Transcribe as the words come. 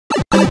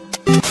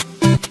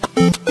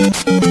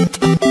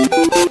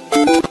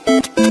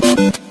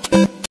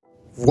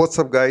What's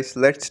up guys,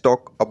 let's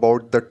talk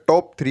about the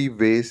top 3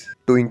 ways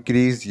to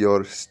increase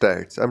your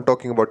stats. I'm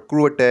talking about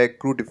crew attack,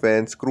 crew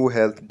defense, crew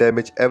health,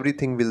 damage,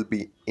 everything will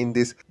be in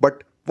this.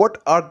 But what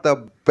are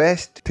the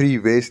best 3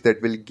 ways that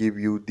will give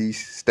you these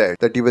stats,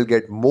 that you will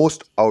get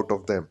most out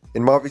of them?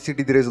 In Mafia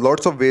City there is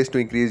lots of ways to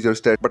increase your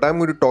stats, but I'm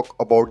going to talk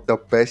about the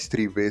best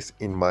 3 ways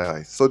in my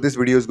eyes. So this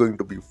video is going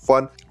to be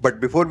fun.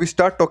 But before we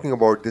start talking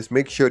about this,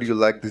 make sure you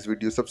like this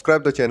video,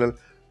 subscribe the channel,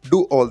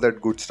 do all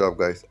that good stuff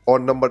guys.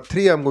 On number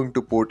 3 I'm going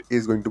to put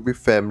is going to be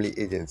family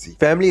agency.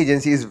 Family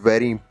agency is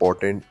very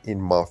important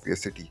in Mafia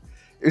City.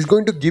 It's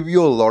going to give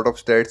you a lot of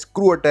stats: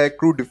 crew attack,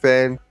 crew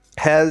defense,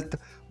 health.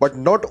 But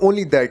not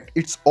only that,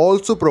 it's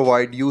also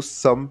provide you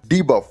some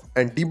debuff,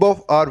 and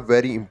debuff are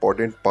very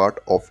important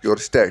part of your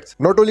stats.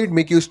 Not only it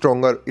make you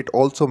stronger, it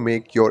also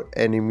make your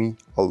enemy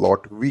a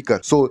lot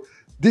weaker. So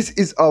this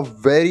is a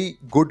very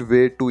good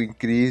way to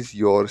increase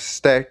your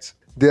stats.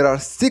 There are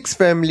 6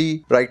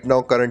 family right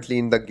now currently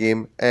in the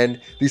game, and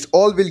this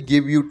all will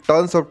give you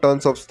tons of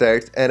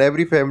stats, and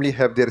every family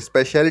have their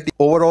specialty.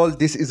 Overall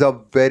this is a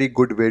very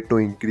good way to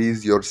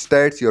increase your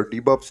stats, your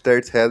debuff,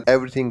 stats, health,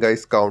 everything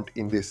guys count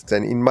in this.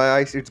 And in my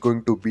eyes it's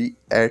going to be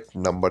at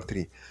number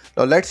 3.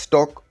 Now let's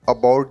talk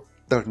about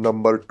the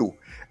number 2.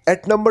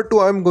 At number 2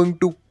 I'm going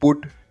to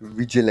put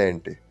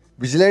vigilante.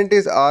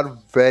 Vigilantes are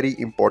very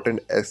important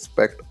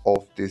aspect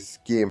of this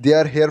game. They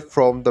are here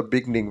from the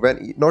beginning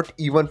when not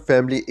even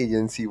family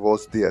agency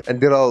was there.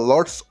 And there are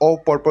lots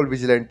of purple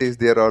vigilantes,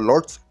 there are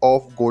lots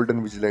of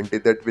golden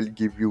vigilantes that will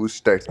give you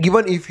stats.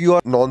 Even if you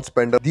are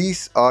non-spender,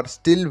 these are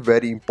still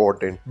very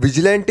important.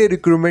 Vigilante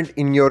recruitment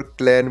in your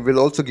clan will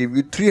also give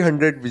you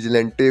 300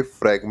 vigilante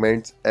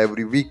fragments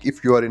every week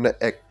if you are in an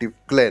active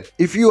clan.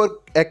 If you are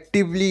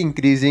actively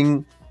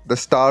increasing the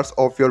stars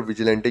of your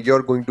vigilante,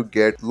 you're going to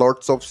get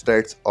lots of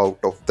stats out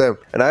of them.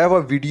 And I have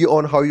a video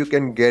on how you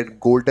can get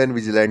golden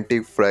vigilante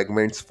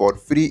fragments for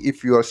free.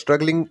 If you are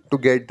struggling to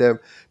get them,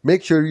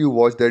 make sure you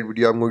watch that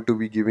video. I'm going to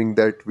be giving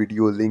that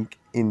video link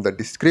in the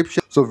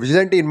description. So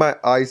vigilante in my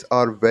eyes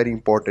are very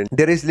important.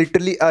 There is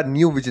literally a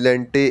new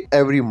vigilante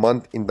every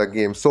month in the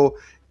game, so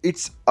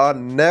it's a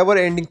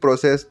never-ending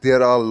process.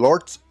 There are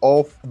lots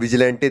of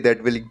vigilante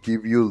that will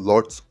give you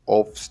lots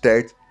of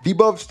stats: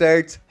 debuff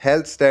stats,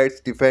 health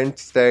stats,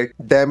 defense stats,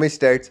 damage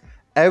stats,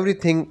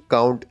 everything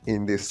count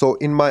in this. So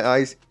in my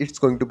eyes it's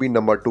going to be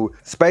number 2.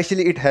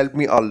 Especially it helped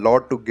me a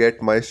lot to get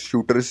my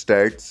shooter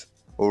stats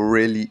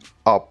really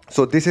up.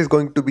 So this is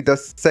going to be the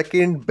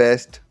second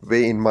best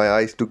way in my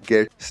eyes to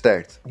get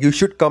stats. You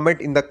should comment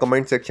in the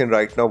comment section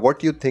right now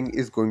what you think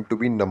is going to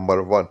be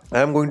number 1. I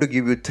am going to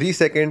give you 3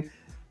 seconds,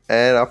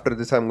 and after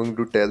this I'm going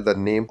to tell the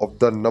name of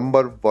the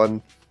number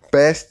 1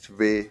 best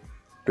way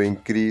to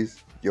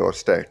increase your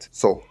stats.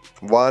 So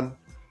 1,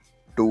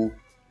 2,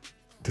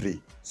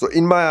 3. So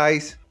in my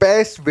eyes,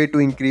 best way to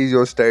increase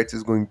your stats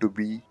is going to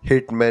be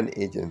Hitman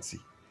Agency.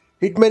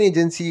 Hitman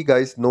Agency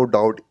guys, no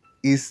doubt,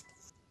 is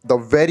the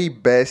very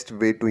best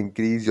way to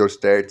increase your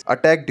stats.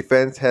 Attack,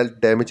 defense, health,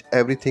 damage,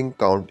 everything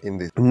count in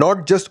this.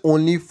 Not just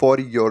only for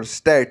your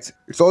stats,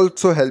 it's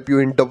also help you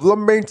in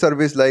development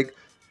service like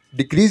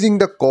decreasing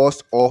the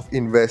cost of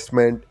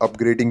investment,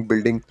 upgrading,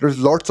 building. There's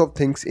lots of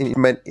things in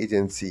Hitman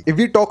Agency. If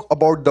we talk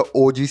about the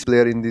OG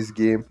player in this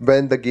game,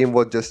 when the game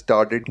was just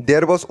started,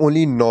 there was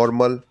only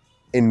normal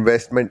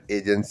investment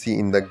agency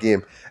in the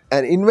game,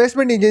 and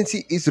investment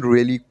agency is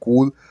really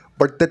cool.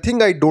 But the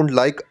thing I don't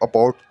like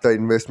about the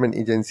investment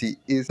agency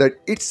is that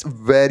it's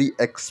very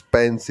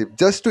expensive.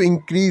 Just to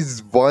increase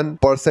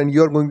 1%,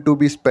 you're going to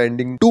be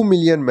spending 2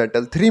 million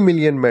metal, 3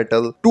 million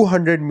metal,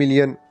 200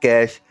 million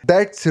cash.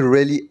 That's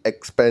really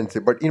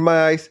expensive. But in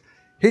my eyes,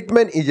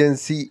 Hitman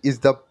Agency is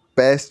the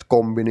best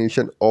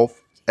combination of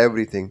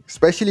everything.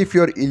 Especially if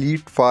you're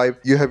Elite 5,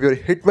 you have your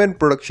Hitman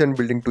production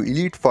building to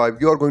Elite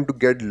 5, you are going to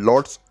get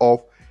lots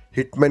of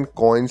Hitman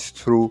coins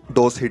through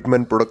those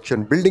Hitman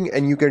production building,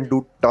 and you can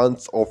do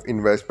tons of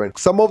investment.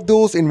 Some of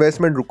those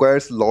investment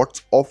requires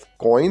lots of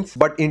coins,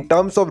 but in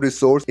terms of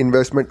resource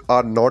investment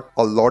are not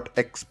a lot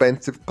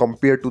expensive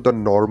compared to the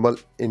normal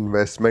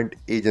investment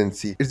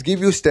agency. It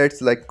gives you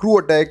stats like crew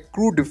attack,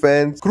 crew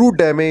defense, crew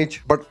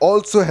damage, but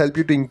also help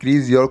you to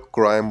increase your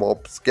crime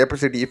ops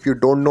capacity. If you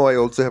don't know, I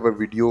also have a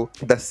video,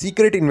 the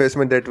secret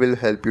investment, that will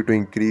help you to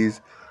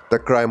increase the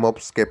crime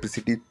ops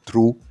capacity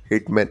through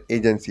Hitman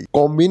Agency.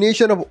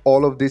 Combination of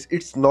all of this,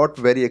 it's not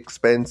very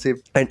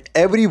expensive, and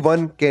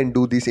everyone can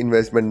do this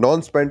investment.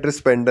 Non-spender,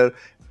 spender,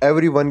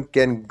 everyone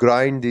can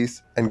grind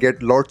this and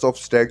get lots of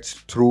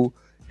stats through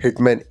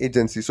Hitman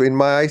Agency. So in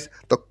my eyes,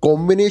 the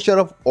combination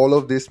of all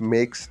of this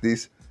makes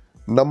this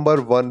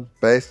number 1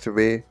 best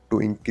way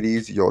to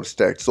increase your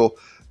stats. So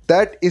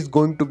that is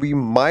going to be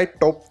my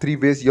top 3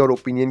 ways. Your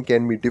opinion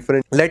can be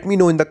different. Let me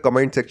know in the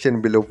comment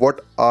section below what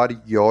are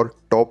your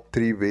top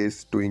 3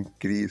 ways to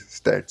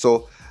increase stats.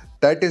 So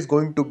that is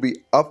going to be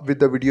up with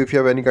the video. If you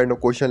have any kind of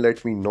question,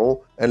 let me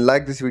know, and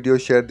like this video,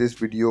 share this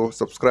video,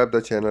 subscribe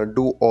the channel,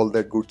 do all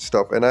that good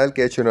stuff, and I'll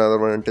catch you in another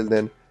one. Until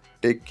then,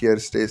 take care,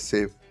 stay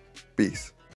safe, peace.